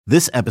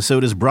This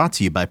episode is brought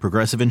to you by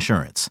Progressive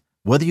Insurance.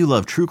 Whether you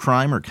love true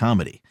crime or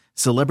comedy,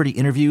 celebrity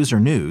interviews or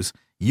news,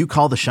 you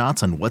call the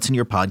shots on what's in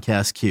your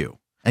podcast queue.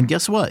 And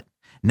guess what?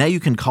 Now you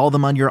can call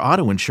them on your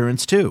auto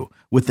insurance too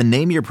with the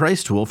Name Your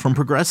Price tool from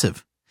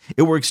Progressive.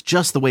 It works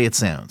just the way it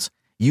sounds.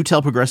 You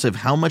tell Progressive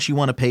how much you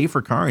want to pay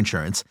for car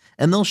insurance,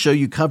 and they'll show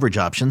you coverage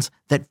options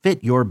that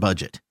fit your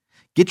budget.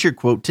 Get your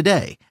quote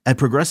today at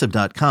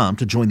Progressive.com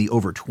to join the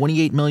over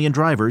 28 million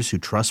drivers who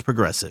trust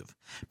Progressive.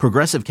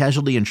 Progressive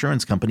Casualty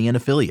Insurance Company and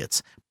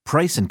Affiliates.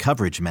 Price and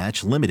coverage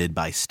match limited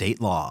by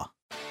state law.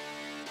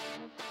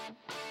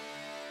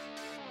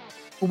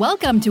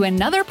 Welcome to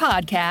another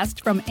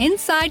podcast from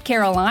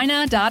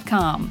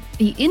InsideCarolina.com,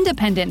 the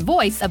independent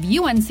voice of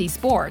UNC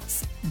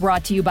Sports.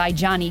 Brought to you by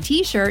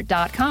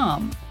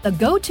JohnnyT-shirt.com, the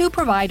go-to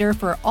provider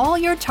for all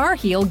your Tar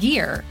Heel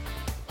gear.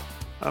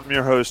 I'm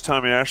your host,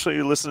 Tommy Ashley.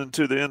 You're listening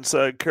to the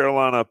Inside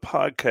Carolina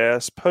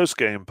podcast,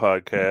 post-game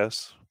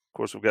podcast. Of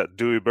course, we've got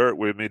Dewey Burt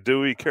with me.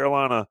 Dewey,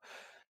 Carolina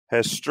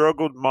has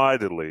struggled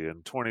mightily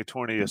in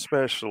 2020,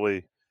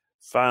 especially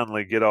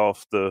finally get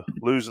off the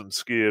losing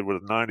skid with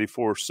a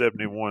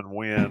 94-71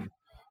 win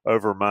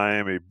over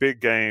Miami.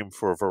 Big game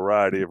for a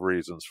variety of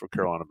reasons for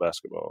Carolina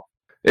basketball.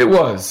 It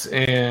was,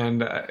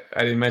 and I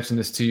didn't mention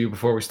this to you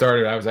before we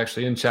started. I was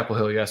actually in Chapel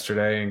Hill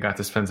yesterday and got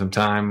to spend some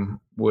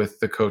time with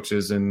the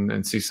coaches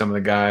and see some of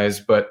the guys.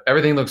 But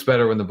everything looks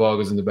better when the ball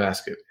goes in the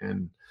basket.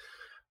 And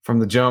from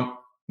the jump,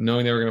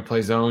 knowing they were going to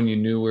play zone, you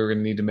knew we were going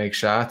to need to make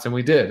shots, and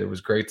we did. It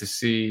was great to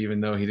see, even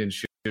though he didn't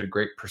shoot a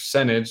great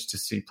percentage, to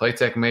see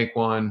Playtech make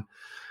one.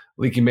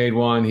 Leaky made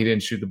one. He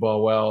didn't shoot the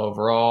ball well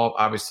overall.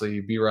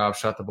 Obviously, B-Rob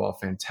shot the ball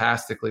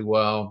fantastically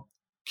well.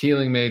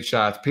 Keeling made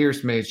shots.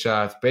 Pierce made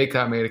shots.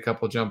 Baycott made a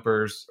couple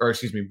jumpers.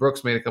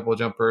 Brooks made a couple of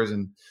jumpers,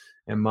 and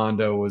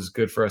Mondo was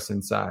good for us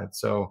inside.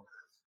 So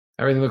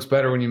everything looks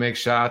better when you make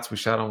shots. We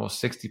shot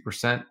almost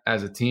 60%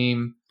 as a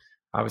team.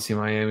 Obviously,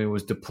 Miami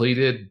was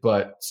depleted,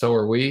 but so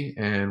are we,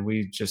 and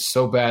we just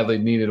so badly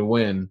needed a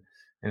win,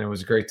 and it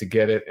was great to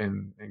get it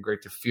and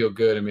great to feel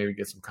good and maybe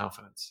get some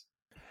confidence.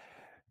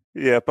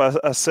 Yep,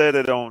 I said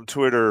it on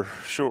Twitter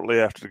shortly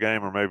after the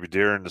game, or maybe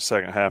during the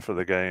second half of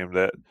the game,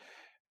 that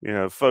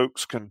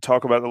folks can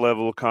talk about the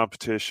level of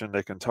competition.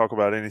 They can talk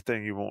about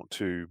anything you want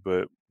to,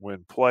 but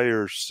when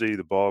players see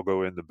the ball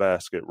go in the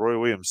basket, Roy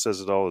Williams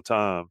says it all the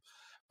time,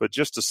 but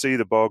just to see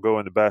the ball go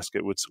in the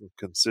basket with some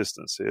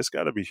consistency, it's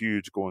got to be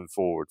huge going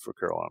forward for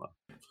Carolina.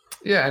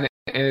 Yeah,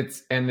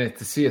 and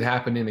to see it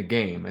happen in a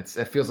game, it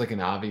feels like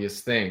an obvious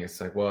thing. It's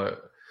like, well,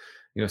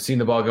 seeing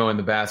the ball go in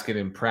the basket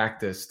in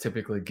practice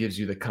typically gives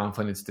you the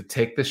confidence to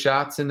take the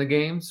shots in the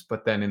games,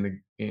 but then in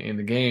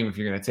the game, if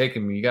you're going to take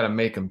them, you got to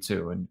make them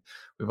too. And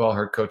we've all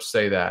heard Coach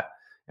say that,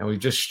 and we've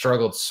just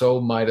struggled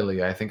so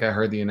mightily. I think I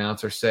heard the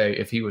announcer say,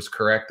 if he was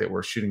correct, that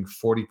we're shooting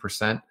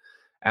 40%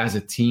 as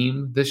a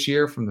team this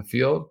year from the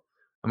field.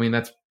 I mean,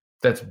 that's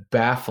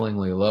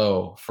bafflingly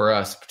low for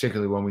us,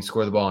 particularly when we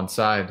score the ball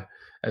inside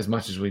as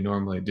much as we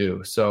normally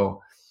do.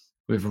 So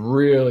we've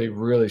really,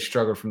 really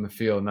struggled from the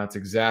field, and that's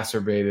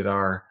exacerbated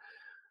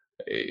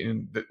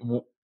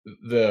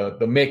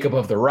the makeup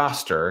of the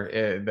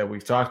roster that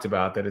we've talked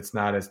about, that it's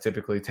not as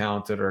typically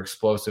talented or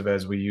explosive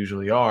as we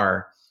usually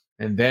are.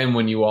 And then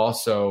when you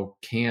also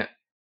can't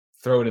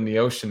throw it in the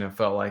ocean, it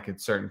felt like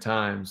at certain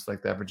times,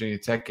 like that Virginia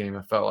Tech game,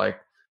 it felt like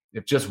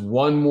if just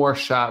one more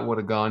shot would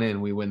have gone in,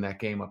 we win that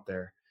game up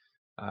there.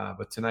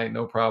 But tonight,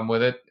 no problem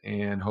with it,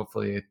 and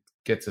hopefully it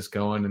gets us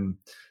going and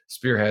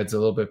spearheads a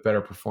little bit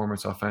better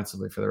performance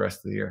offensively for the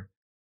rest of the year.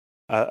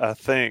 I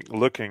think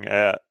looking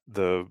at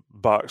the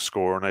box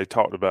score, and they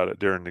talked about it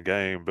during the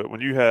game, but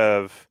when you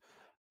have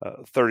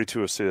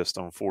 32 assists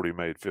on 40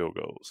 made field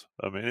goals,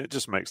 I mean, it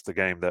just makes the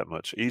game that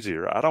much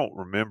easier. I don't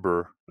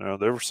remember,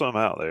 there were some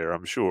out there,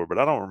 I'm sure, but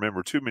I don't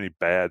remember too many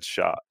bad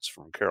shots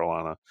from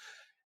Carolina.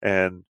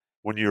 And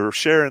when you're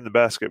sharing the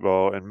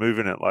basketball and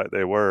moving it like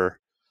they were,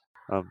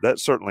 that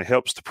certainly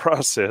helps the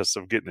process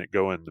of getting it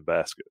going in the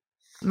basket.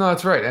 No,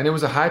 that's right. And it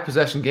was a high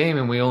possession game,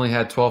 and we only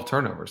had 12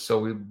 turnovers. So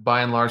we,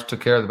 by and large,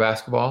 took care of the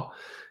basketball,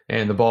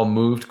 and the ball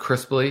moved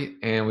crisply,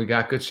 and we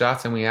got good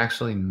shots, and we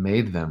actually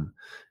made them.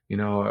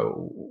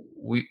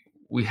 We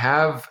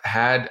have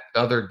had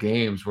other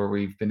games where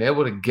we've been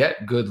able to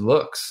get good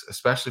looks,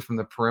 especially from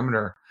the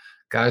perimeter.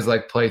 Guys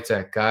like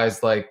Playtech,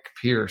 guys like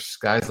Pierce,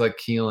 guys like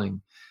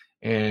Keeling,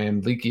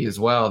 and Leaky as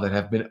well, that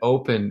have been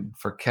open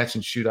for catch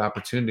and shoot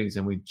opportunities,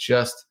 and we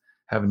just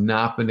have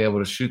not been able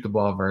to shoot the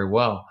ball very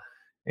well.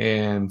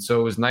 And so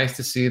it was nice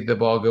to see the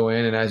ball go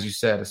in, and as you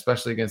said,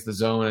 especially against the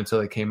zone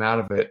until they came out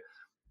of it,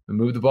 we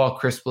moved the ball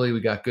crisply.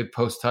 We got good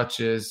post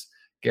touches.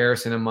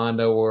 Garrison and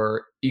Mondo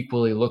were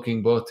equally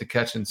looking both to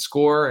catch and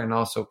score, and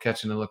also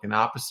catching and looking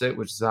opposite,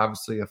 which is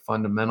obviously a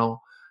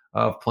fundamental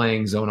of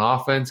playing zone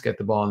offense. Get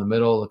the ball in the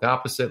middle, look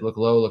opposite, look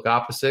low, look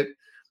opposite.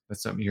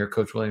 That's something you hear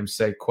Coach Williams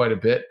say quite a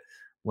bit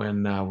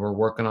when we're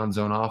working on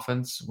zone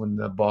offense. When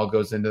the ball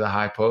goes into the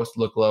high post,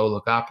 look low,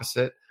 look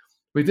opposite.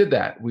 We did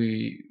that.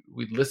 We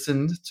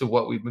listened to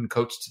what we've been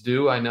coached to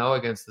do, I know,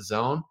 against the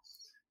zone,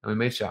 and we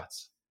made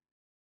shots.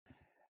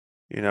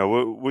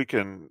 we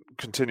can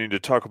continue to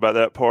talk about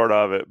that part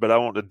of it, but I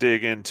want to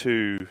dig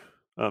into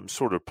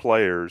sort of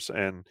players.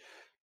 And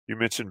you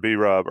mentioned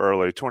B-Rob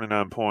early,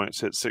 29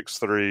 points, hit 6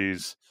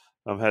 threes,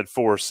 had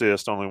 4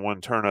 assists, only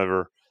 1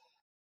 turnover.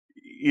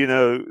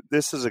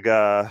 This is a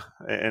guy,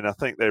 and I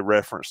think they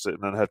referenced it,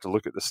 and I'd have to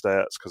look at the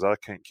stats because I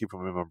can't keep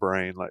them in my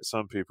brain like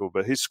some people,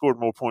 but he scored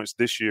more points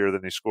this year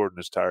than he scored in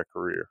his entire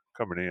career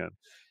coming in.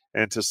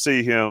 And to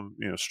see him,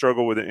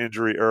 struggle with an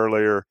injury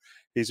earlier,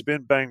 he's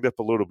been banged up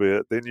a little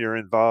bit. Then you're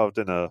involved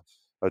in a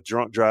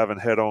drunk driving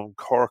head-on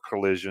car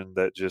collision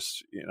that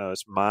just,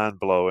 it's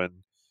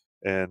mind-blowing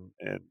and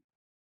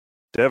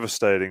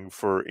devastating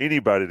for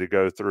anybody to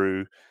go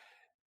through.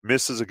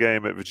 Misses a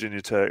game at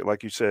Virginia Tech.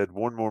 Like you said,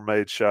 1 more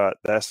made shot,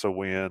 that's a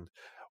win.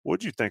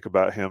 What did you think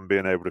about him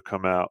being able to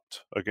come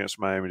out against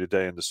Miami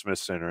today in the Smith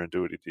Center and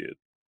do what he did?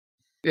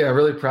 Yeah,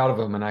 really proud of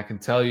him. And I can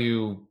tell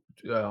you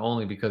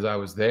only because I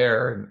was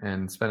there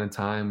and spending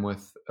time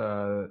with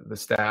the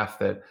staff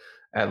that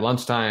at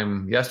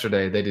lunchtime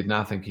yesterday, they did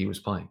not think he was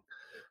playing.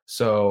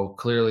 So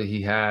clearly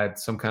he had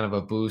some kind of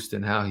a boost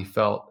in how he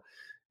felt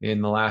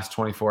in the last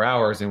 24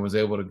 hours and was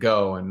able to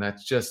go. And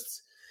that's just,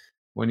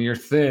 when you're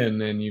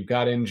thin and you've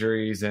got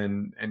injuries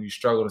and you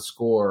struggle to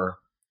score,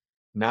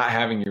 not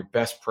having your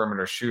best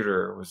perimeter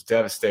shooter was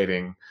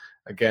devastating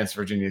against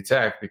Virginia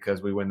Tech,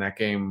 because we win that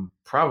game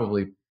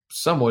probably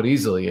somewhat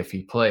easily if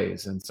he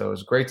plays. And so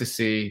it's great to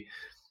see.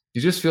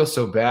 You just feel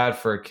so bad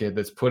for a kid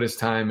that's put his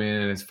time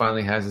in and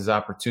finally has his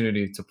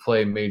opportunity to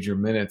play major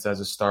minutes as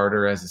a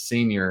starter, as a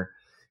senior,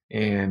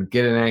 and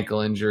get an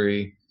ankle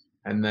injury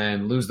and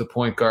then lose the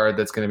point guard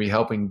that's going to be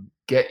helping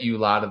get you a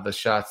lot of the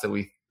shots that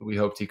we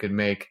hoped he could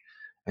make.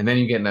 And then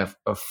you get in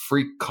a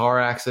freak car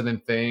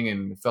accident thing,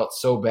 and it felt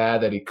so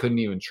bad that he couldn't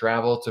even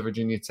travel to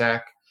Virginia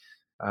Tech.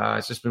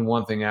 It's just been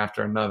one thing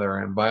after another.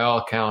 And by all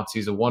accounts,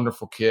 he's a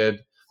wonderful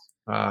kid,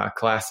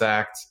 class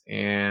act,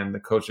 and the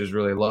coaches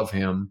really love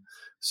him.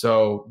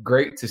 So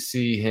great to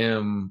see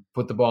him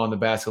put the ball in the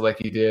basket like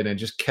he did and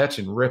just catch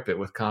and rip it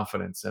with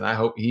confidence. And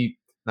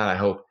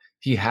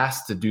he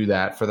has to do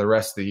that for the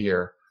rest of the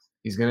year.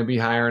 He's going to be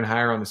higher and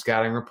higher on the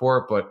scouting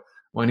report, but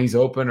when he's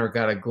open or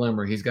got a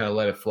glimmer, he's got to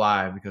let it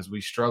fly, because we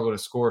struggle to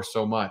score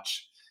so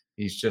much.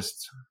 He's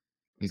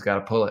got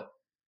to pull it.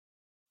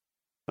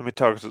 Let me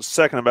talk a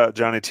second about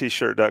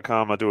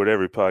JohnnyT-shirt.com. I do it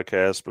every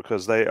podcast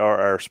because they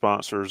are our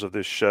sponsors of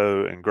this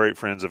show and great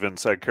friends of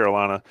Inside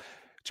Carolina.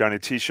 Johnny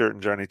T-Shirt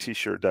and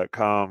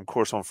JohnnyT-shirt.com. Of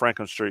course, on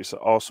Franklin Street, it's an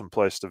awesome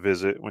place to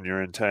visit when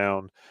you're in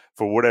town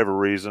for whatever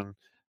reason.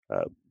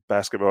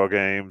 Basketball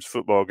games,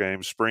 football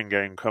games, spring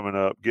game coming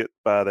up, get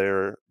by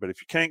there. But if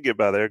you can't get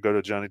by there, go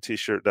to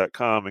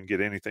JohnnyT-shirt.com and get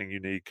anything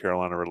you need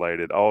Carolina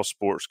related, all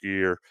sports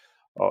gear,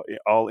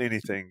 all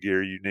anything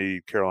gear you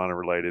need Carolina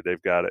related,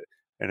 they've got it.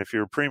 And if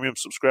you're a premium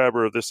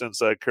subscriber of this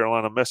Inside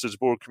Carolina message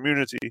board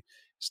community,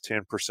 it's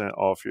 10%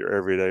 off your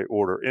everyday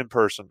order in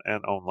person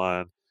and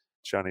online.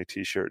 Johnny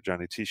T-Shirt,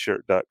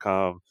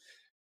 JohnnyT-shirt.com.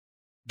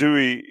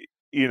 Dewey,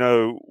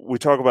 we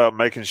talk about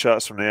making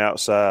shots from the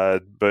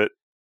outside, but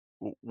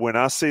when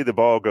I see the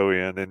ball go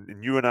in,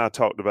 and you and I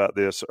talked about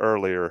this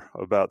earlier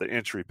about the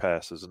entry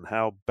passes and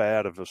how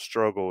bad of a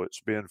struggle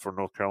it's been for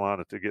North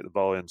Carolina to get the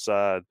ball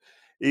inside,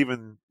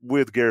 even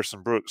with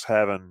Garrison Brooks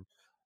having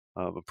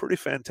a pretty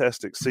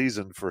fantastic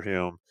season for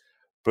him.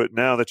 But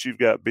now that you've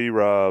got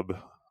B-Rob,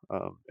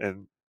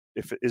 and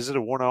is it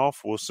a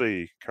one-off? We'll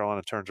see.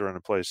 Carolina turns around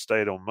and plays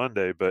State on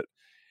Monday. But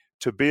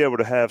to be able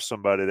to have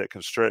somebody that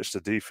can stretch the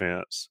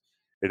defense,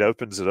 it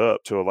opens it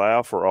up to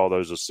allow for all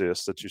those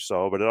assists that you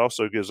saw, but it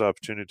also gives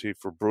opportunity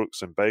for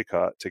Brooks and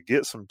Bacot to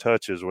get some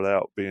touches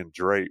without being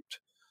draped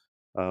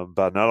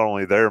by not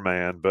only their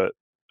man, but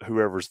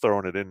whoever's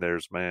throwing it in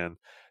there's man.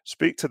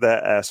 Speak to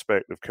that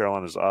aspect of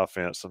Carolina's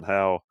offense and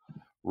how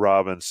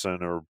Robinson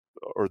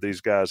or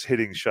these guys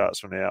hitting shots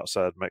from the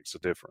outside makes a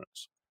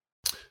difference.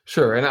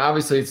 Sure, and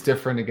obviously it's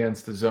different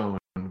against the zone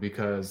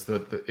because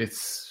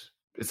it's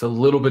a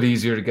little bit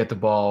easier to get the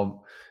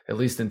ball at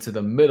least into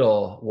the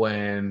middle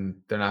when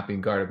they're not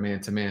being guarded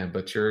man-to-man.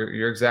 But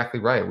you're exactly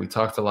right. We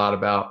talked a lot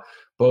about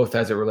both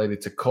as it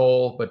related to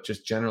Cole, but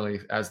just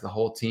generally as the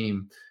whole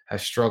team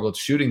has struggled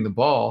shooting the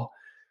ball.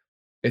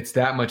 It's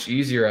that much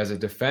easier as a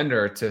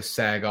defender to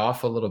sag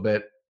off a little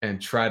bit and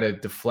try to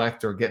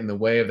deflect or get in the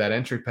way of that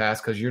entry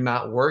pass because you're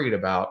not worried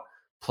about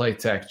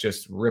Playtech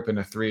just ripping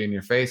a three in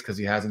your face because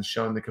he hasn't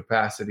shown the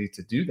capacity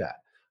to do that.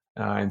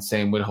 And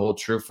same would hold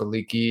true for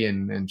Leaky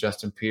and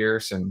Justin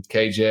Pierce and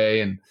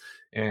KJ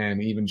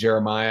and even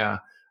Jeremiah.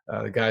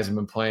 The guys have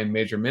been playing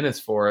major minutes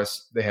for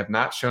us. They have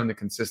not shown the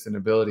consistent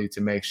ability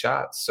to make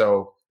shots.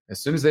 So as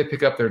soon as they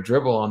pick up their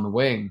dribble on the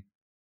wing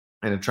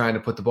and are trying to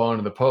put the ball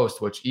into the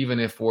post, which even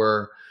if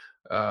we're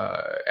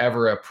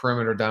ever a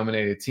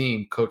perimeter-dominated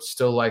team, coach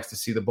still likes to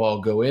see the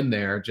ball go in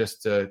there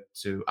just to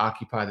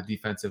occupy the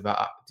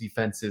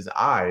defense's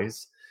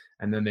eyes,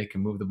 and then they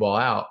can move the ball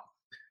out.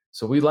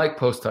 So we like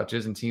post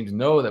touches, and teams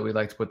know that we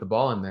like to put the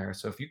ball in there.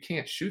 So if you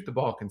can't shoot the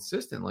ball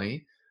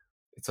consistently,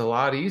 it's a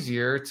lot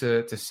easier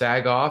to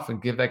sag off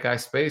and give that guy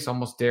space,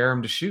 almost dare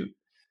him to shoot.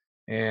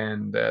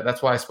 And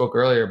that's why I spoke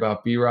earlier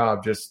about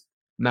B-Rob just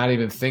not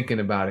even thinking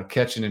about it,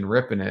 catching and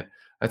ripping it.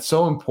 That's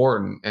so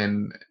important.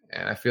 And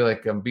I feel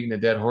like I'm beating a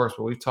dead horse,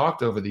 but we've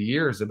talked over the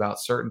years about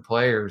certain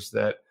players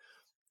that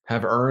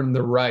have earned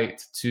the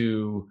right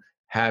to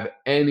have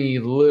any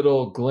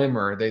little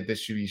glimmer they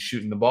should be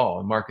shooting the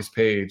ball. Marcus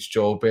Page,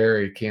 Joel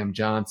Berry, Cam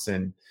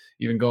Johnson,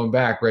 even going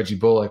back, Reggie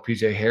Bullock,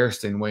 PJ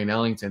Hairston, Wayne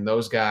Ellington,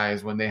 those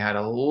guys, when they had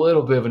a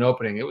little bit of an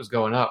opening, it was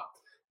going up,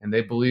 and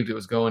they believed it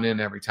was going in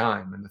every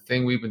time. And the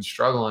thing we've been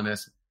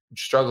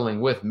struggling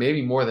with,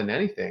 maybe more than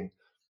anything,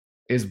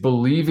 is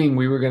believing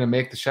we were going to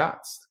make the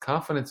shots.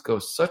 Confidence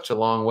goes such a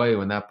long way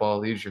when that ball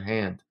leaves your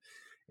hand.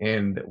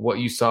 And what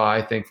you saw,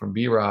 I think, from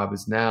B-Rob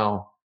is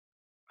now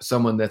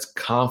someone that's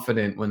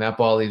confident when that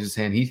ball leaves his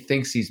hand. He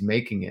thinks he's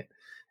making it.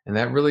 And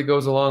that really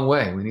goes a long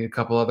way. We need a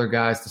couple other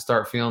guys to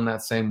start feeling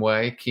that same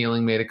way.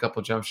 Keeling made a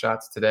couple jump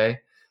shots today.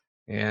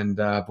 And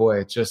boy,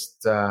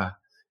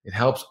 it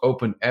helps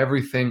open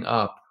everything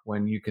up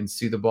when you can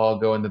see the ball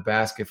go in the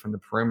basket from the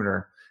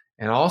perimeter.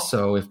 And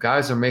also, if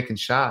guys are making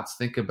shots,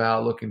 think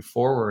about looking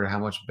forward, how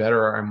much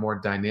better and more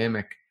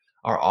dynamic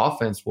our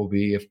offense will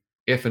be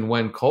if and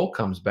when Cole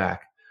comes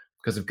back.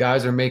 Because if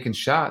guys are making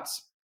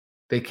shots,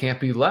 they can't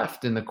be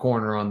left in the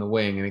corner on the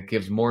wing, and it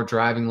gives more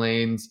driving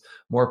lanes,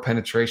 more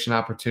penetration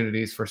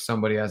opportunities for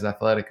somebody as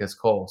athletic as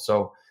Cole.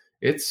 So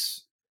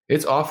it's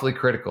awfully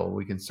critical.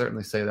 We can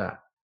certainly say that.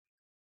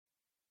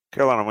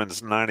 Carolina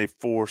wins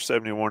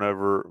 94-71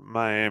 over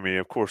Miami.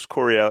 Of course,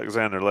 Corey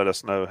Alexander let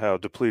us know how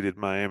depleted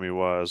Miami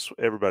was.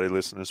 Everybody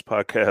listening to this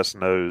podcast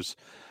knows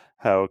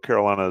how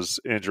Carolina's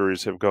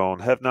injuries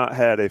have not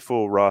had a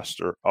full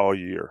roster all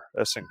year.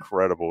 That's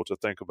incredible to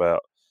think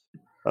about.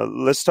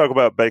 Let's talk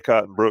about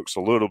Bacot and Brooks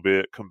a little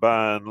bit.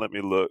 Combined, let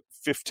me look,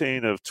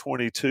 15 of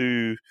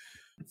 22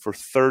 for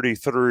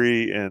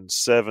 33 and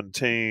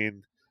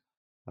 17.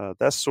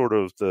 That's sort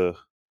of the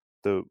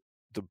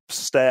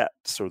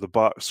stats or the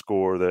box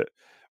score that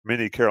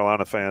many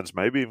Carolina fans,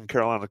 maybe even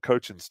Carolina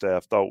coaching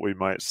staff, thought we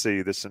might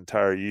see this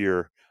entire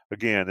year.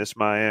 Again, it's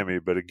Miami,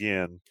 but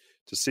again,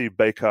 to see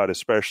Bacot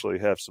especially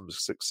have some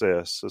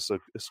success, it's a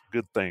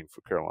good thing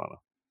for Carolina.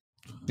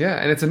 Yeah,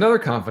 and it's another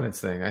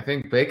confidence thing. I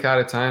think Bacot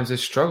at times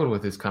has struggled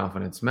with his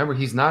confidence. Remember,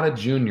 he's not a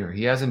junior.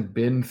 He hasn't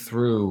been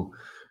through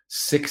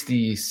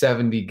 60,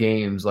 70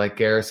 games like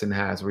Garrison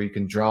has, where you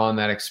can draw on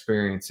that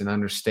experience and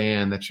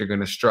understand that you're going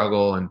to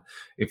struggle. And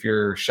if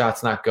your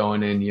shot's not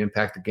going in, you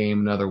impact the game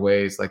in other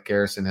ways like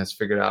Garrison has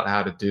figured out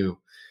how to do.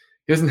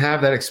 He doesn't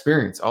have that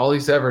experience. All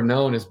he's ever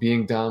known is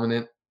being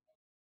dominant,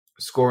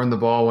 scoring the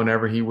ball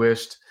whenever he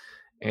wished,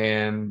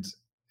 and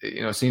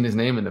seeing his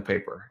name in the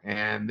paper.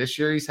 And this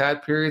year he's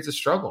had periods of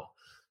struggle.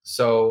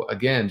 So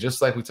again,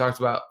 just like we talked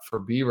about for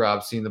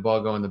B-Rob, seeing the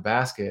ball go in the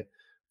basket,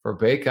 for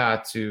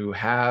Bacot to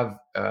have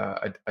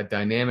a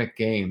dynamic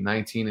game,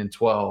 19 and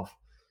 12,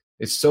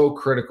 is so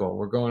critical.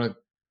 We're going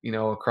to,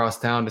 across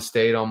town to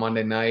State on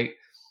Monday night,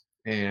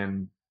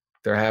 and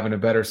they're having a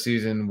better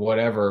season,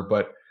 whatever.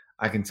 But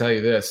I can tell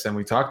you this, and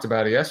we talked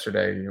about it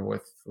yesterday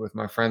with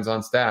my friends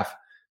on staff,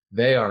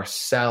 they are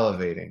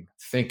salivating,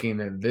 thinking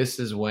that this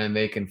is when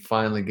they can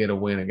finally get a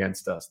win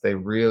against us. They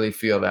really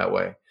feel that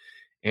way.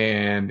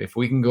 And if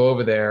we can go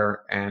over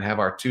there and have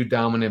our two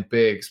dominant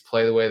bigs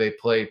play the way they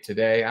played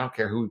today, I don't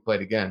care who we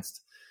played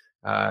against.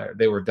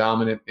 They were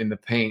dominant in the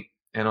paint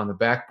and on the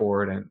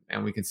backboard,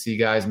 and we can see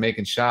guys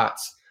making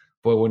shots.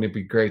 Boy, wouldn't it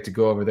be great to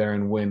go over there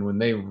and win when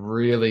they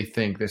really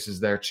think this is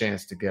their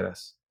chance to get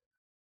us.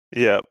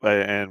 Yeah,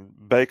 and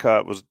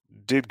Bacot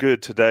did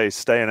good today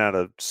staying out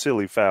of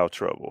silly foul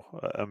trouble.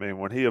 I mean,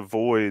 when he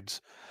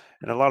avoids,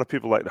 and a lot of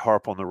people like to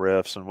harp on the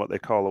refs and what they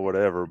call or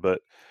whatever,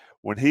 but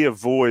when he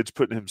avoids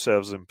putting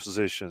himself in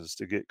positions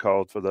to get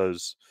called for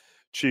those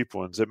cheap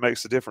ones, it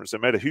makes a difference.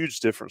 It made a huge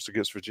difference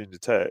against Virginia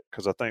Tech,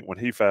 because I think when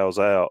he fouls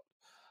out,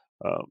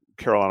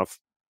 Carolina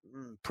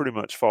pretty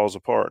much falls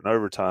apart in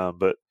overtime.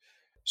 But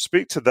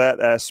speak to that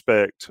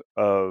aspect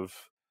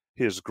of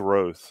his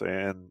growth.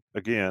 And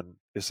again,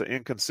 it's an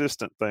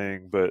inconsistent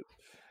thing, but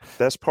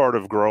that's part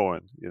of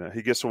growing.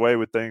 He gets away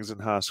with things in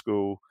high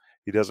school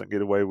he doesn't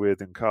get away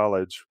with in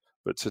college.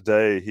 But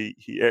today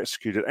he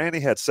executed, and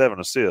he had 7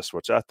 assists,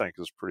 which I think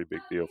is a pretty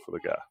big deal for the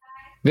guy.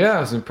 Yeah,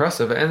 it was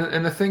impressive.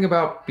 And the thing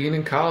about being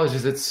in college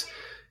is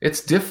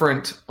it's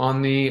different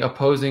on the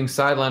opposing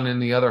sideline in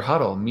the other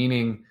huddle,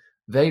 meaning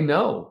they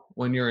know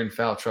when you're in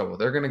foul trouble.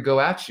 They're going to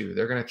go at you.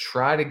 They're going to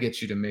try to get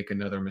you to make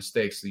another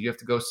mistake, so you have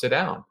to go sit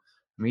down.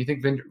 I mean, you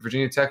think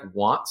Virginia Tech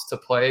wants to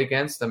play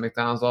against a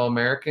McDonald's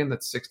All-American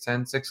that's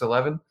 6'10",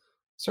 6'11"?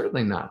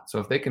 Certainly not. So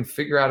if they can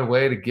figure out a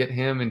way to get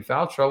him in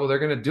foul trouble, they're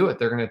going to do it.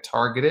 They're going to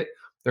target it.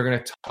 They're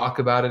going to talk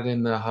about it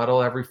in the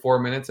huddle every 4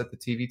 minutes at the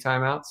TV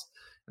timeouts.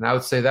 And I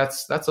would say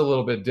that's a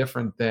little bit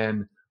different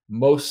than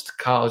most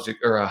college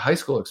or high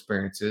school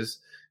experiences.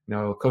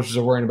 Coaches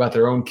are worrying about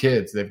their own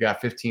kids. They've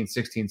got 15,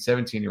 16,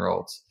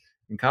 17-year-olds.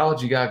 In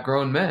college, you got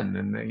grown men,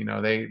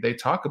 and they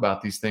talk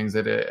about these things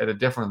at a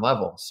different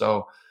level.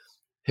 So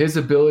his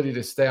ability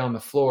to stay on the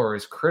floor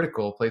is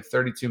critical. Played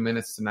 32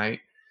 minutes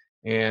tonight.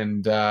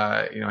 And,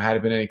 had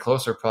it been any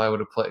closer, probably would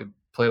have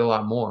played a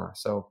lot more.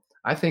 So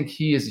I think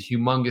he is a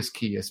humongous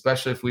key,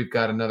 especially if we've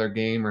got another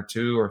game or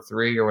 2 or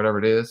 3 or whatever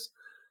it is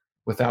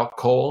without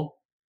Cole.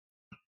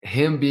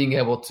 Him being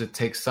able to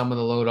take some of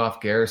the load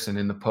off Garrison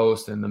in the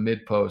post and the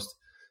mid post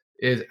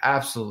is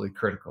absolutely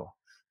critical.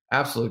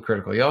 Absolutely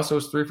critical. He also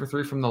was 3 for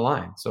 3 from the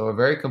line. So a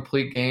very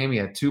complete game. He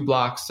had 2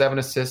 blocks, 7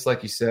 assists,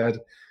 like you said.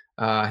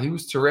 He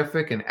was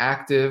terrific and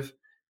active.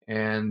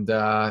 And,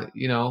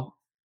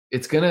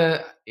 it's going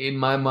to, in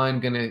my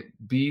mind, going to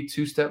be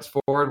 2 steps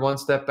forward, 1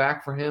 step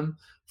back for him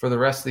for the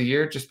rest of the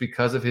year, just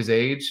because of his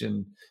age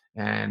and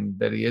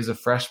that he is a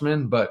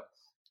freshman. But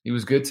he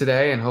was good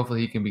today, and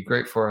hopefully he can be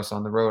great for us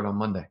on the road on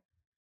Monday.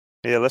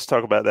 Yeah, let's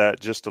talk about that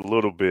just a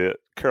little bit.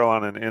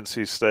 Carolina and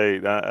NC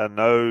State. I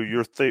know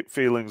your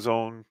feelings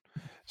on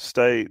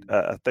State.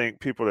 I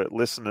think people that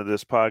listen to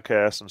this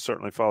podcast and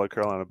certainly follow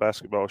Carolina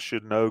basketball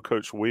should know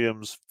Coach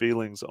Williams'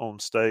 feelings on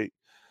State.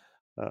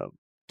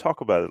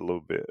 Talk about it a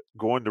little bit.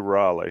 Going to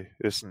Raleigh,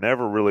 it's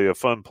never really a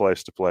fun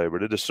place to play,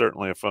 but it is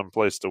certainly a fun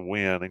place to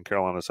win, and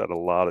Carolina's had a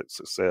lot of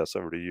success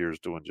over the years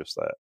doing just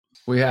that.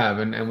 We have,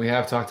 and we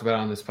have talked about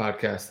on this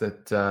podcast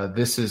that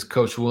this is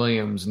Coach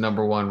Williams'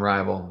 number 1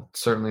 rival,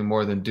 certainly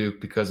more than Duke,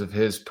 because of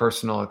his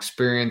personal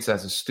experience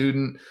as a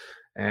student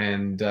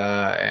and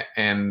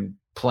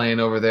playing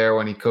over there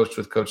when he coached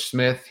with Coach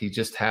Smith. He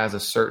just has a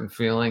certain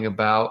feeling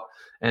about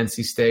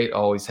NC State,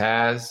 always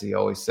has. He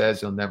always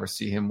says you'll never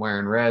see him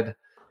wearing red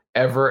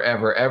ever,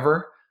 ever,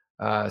 ever.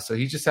 So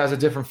he just has a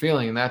different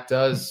feeling, and it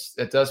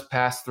does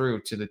pass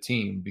through to the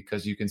team,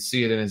 because you can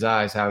see it in his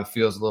eyes how he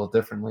feels a little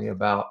differently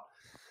about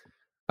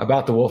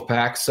the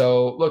Wolfpack.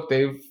 So look,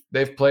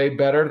 they've played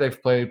better.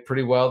 They've played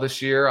pretty well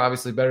this year,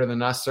 obviously better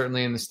than us,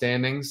 certainly in the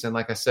standings. And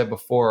like I said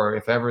before,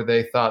 if ever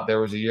they thought there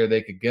was a year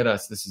they could get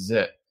us, this is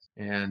it.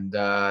 And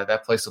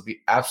that place will be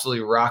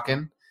absolutely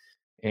rocking.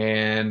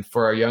 And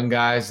for our young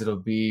guys, it'll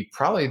be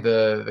probably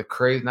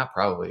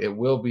it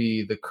will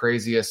be the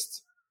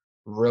craziest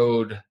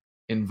road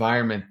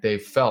environment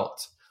they've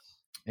felt.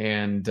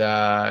 And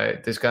they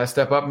just got to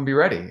step up and be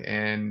ready.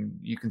 And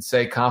you can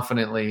say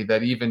confidently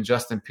that even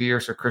Justin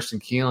Pierce or Christian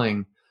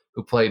Keeling,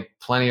 who played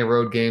plenty of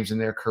road games in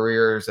their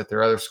careers at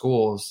their other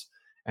schools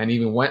and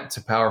even went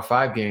to Power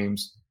 5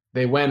 games,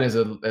 they went as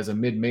a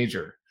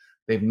mid-major.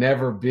 They've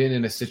never been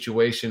in a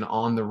situation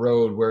on the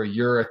road where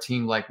you're a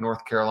team like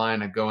North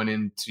Carolina going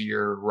into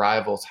your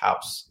rival's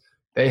house.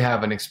 They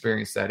haven't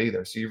experienced that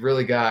either. So you've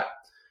really got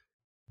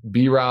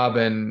B-Rob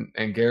and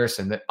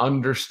Garrison that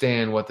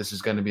understand what this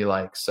is going to be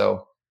like.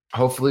 So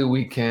hopefully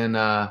we can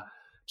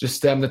just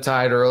stem the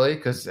tide early,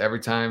 because every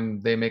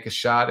time they make a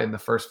shot in the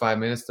first 5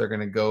 minutes, they're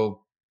going to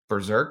go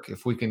berserk.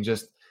 If we can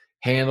just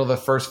handle the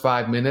first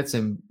 5 minutes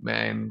and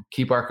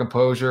keep our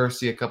composure,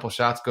 see a couple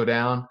shots go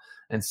down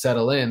and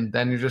settle in,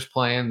 then you're just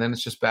playing. Then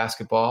it's just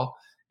basketball.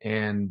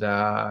 And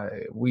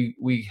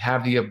we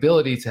have the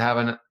ability to have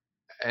an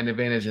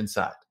advantage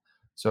inside.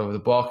 So the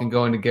ball can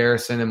go into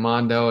Garrison and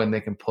Mondo, and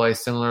they can play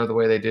similar to the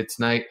way they did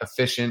tonight,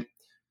 efficient,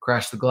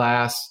 crash the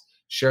glass,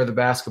 share the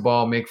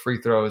basketball, make free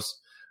throws.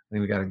 I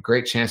think we got a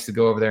great chance to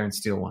go over there and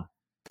steal one.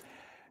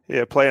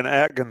 Yeah, playing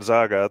at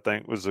Gonzaga, I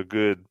think, was a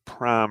good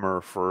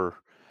primer for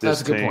this team.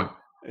 That's a good point.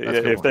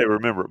 If they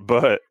remember.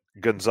 But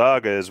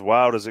Gonzaga, as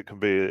wild as it can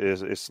be,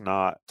 it's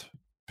not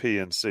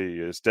PNC.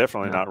 It's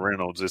definitely not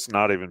Reynolds. It's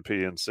not even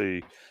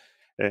PNC.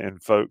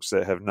 And folks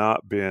that have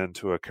not been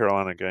to a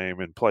Carolina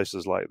game in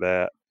places like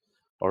that,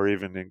 or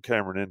even in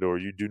Cameron Indoor,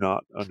 you do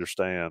not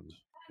understand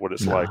what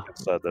it's like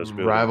inside those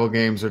buildings. Rival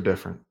games are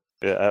different.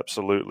 Yeah,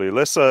 absolutely.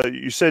 Let's.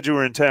 You said you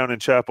were in town in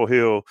Chapel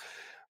Hill.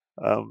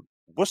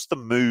 What's the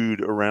mood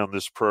around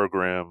this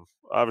program?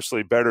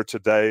 Obviously better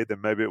today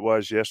than maybe it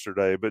was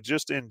yesterday, but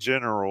just in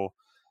general,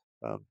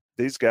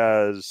 these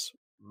guys,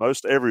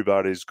 most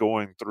everybody's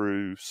going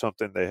through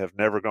something they have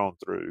never gone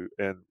through.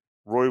 And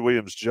Roy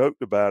Williams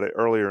joked about it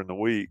earlier in the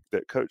week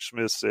that Coach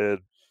Smith said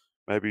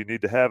maybe you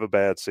need to have a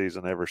bad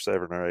season every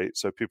 7 or 8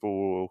 so people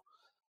will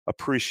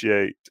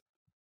appreciate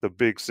the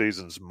big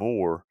seasons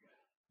more.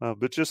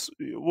 But just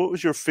what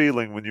was your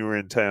feeling when you were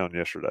in town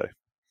yesterday?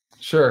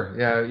 Sure.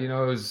 Yeah.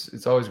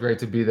 It's always great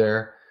to be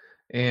there.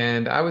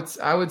 And I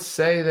would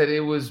say that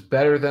it was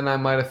better than I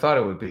might have thought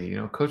it would be.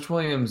 Coach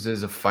Williams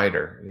is a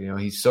fighter.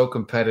 He's so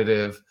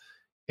competitive,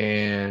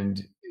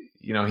 and,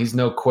 he's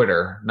no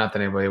quitter. Not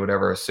that anybody would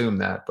ever assume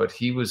that, but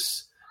he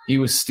was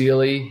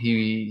steely.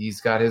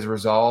 He's got his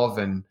resolve,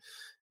 and,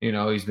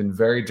 he's been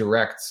very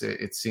direct,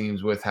 it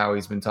seems, with how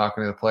he's been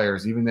talking to the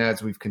players, even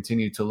as we've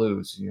continued to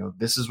lose.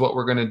 This is what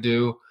we're going to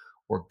do.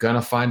 We're going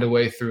to find a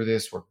way through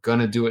this. We're going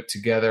to do it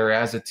together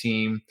as a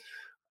team,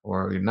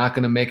 or you're not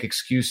going to make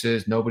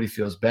excuses. Nobody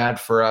feels bad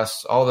for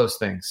us, all those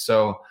things.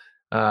 So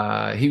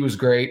he was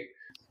great,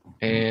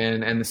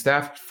 and the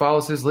staff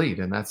follows his lead,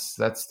 and that's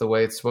the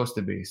way it's supposed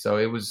to be. So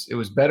it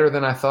was better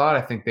than I thought.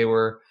 I think they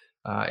were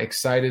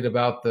excited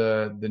about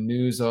the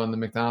news on the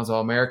McDonald's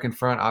All-American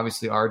front.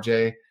 Obviously,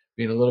 RJ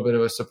being a little bit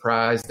of a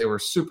surprise. They were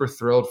super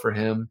thrilled for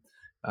him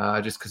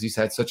just because he's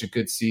had such a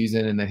good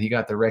season, and that he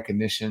got the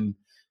recognition.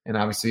 And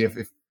obviously,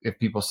 if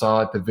people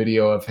saw it, the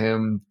video of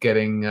him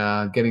getting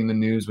the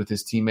news with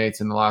his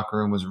teammates in the locker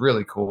room was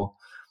really cool.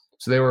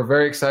 So they were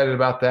very excited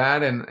about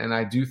that. And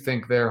I do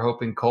think they're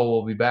hoping Cole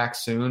will be back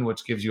soon,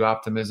 which gives you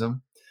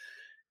optimism.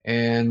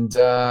 And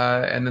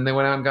then they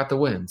went out and got the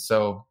win.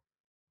 So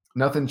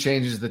nothing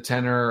changes the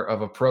tenor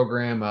of a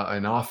program,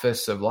 an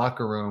office, a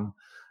locker room,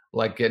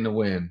 like getting a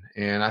win.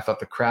 And I thought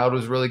the crowd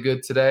was really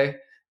good today.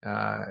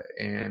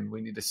 And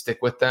we need to stick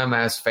with them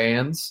as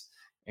fans.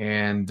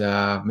 And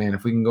man,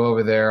 if we can go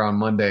over there on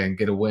Monday and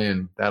get a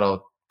win,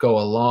 that'll go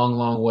a long,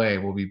 long way.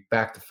 We'll be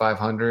back to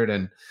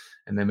 500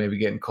 and then maybe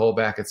getting Cole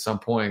back at some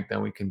point.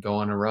 Then we can go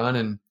on a run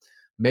and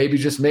maybe,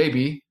 just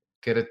maybe,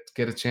 get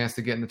a chance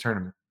to get in the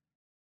tournament.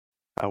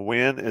 A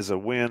win is a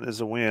win is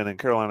a win, and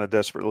Carolina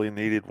desperately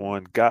needed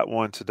one. Got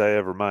one today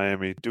over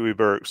Miami. Dewey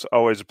Burks,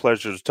 always a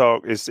pleasure to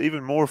talk. It's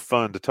even more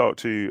fun to talk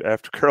to you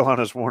after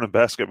Carolina's won a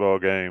basketball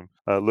game.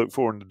 Look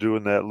forward to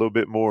doing that a little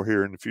bit more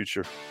here in the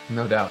future.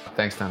 No doubt.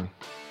 Thanks, Tommy.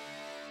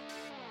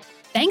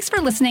 Thanks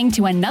for listening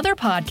to another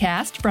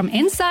podcast from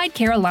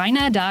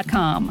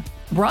InsideCarolina.com.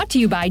 Brought to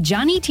you by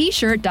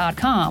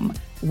JohnnyT-shirt.com.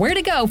 Where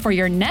to go for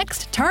your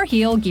next Tar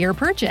Heel gear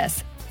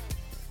purchase.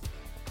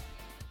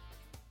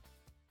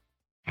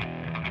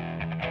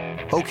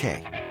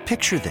 Okay,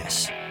 picture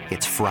this.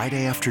 It's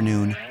Friday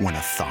afternoon when a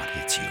thought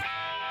hits you.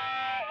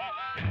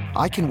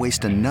 I can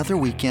waste another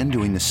weekend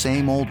doing the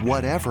same old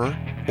whatever,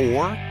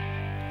 or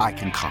I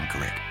can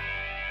conquer it.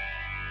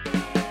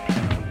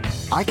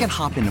 I can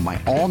hop into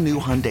my all-new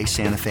Hyundai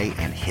Santa Fe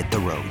and hit the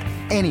road.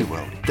 Any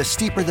road. The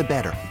steeper, the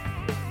better.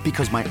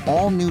 Because my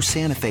all-new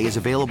Santa Fe is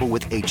available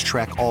with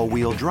H-Track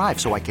all-wheel drive,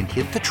 so I can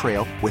hit the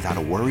trail without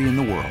a worry in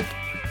the world.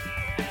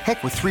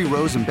 Heck, with 3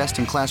 rows and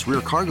best-in-class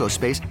rear cargo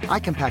space, I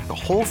can pack the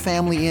whole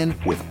family in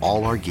with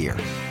all our gear.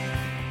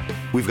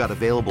 We've got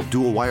available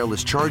dual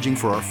wireless charging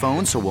for our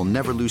phones, so we'll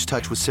never lose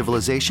touch with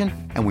civilization,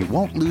 and we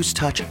won't lose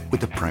touch with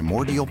the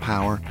primordial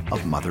power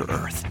of Mother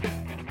Earth.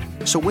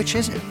 So which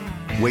is it?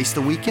 Waste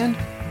the weekend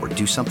or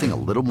do something a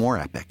little more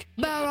epic?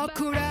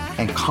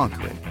 And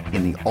conquer it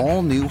in the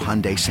all-new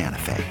Hyundai Santa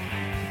Fe.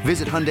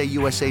 Visit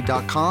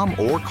HyundaiUSA.com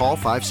or call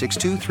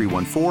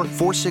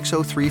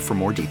 562-314-4603 for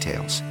more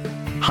details.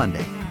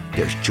 Hyundai,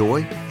 there's joy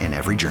in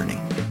every journey.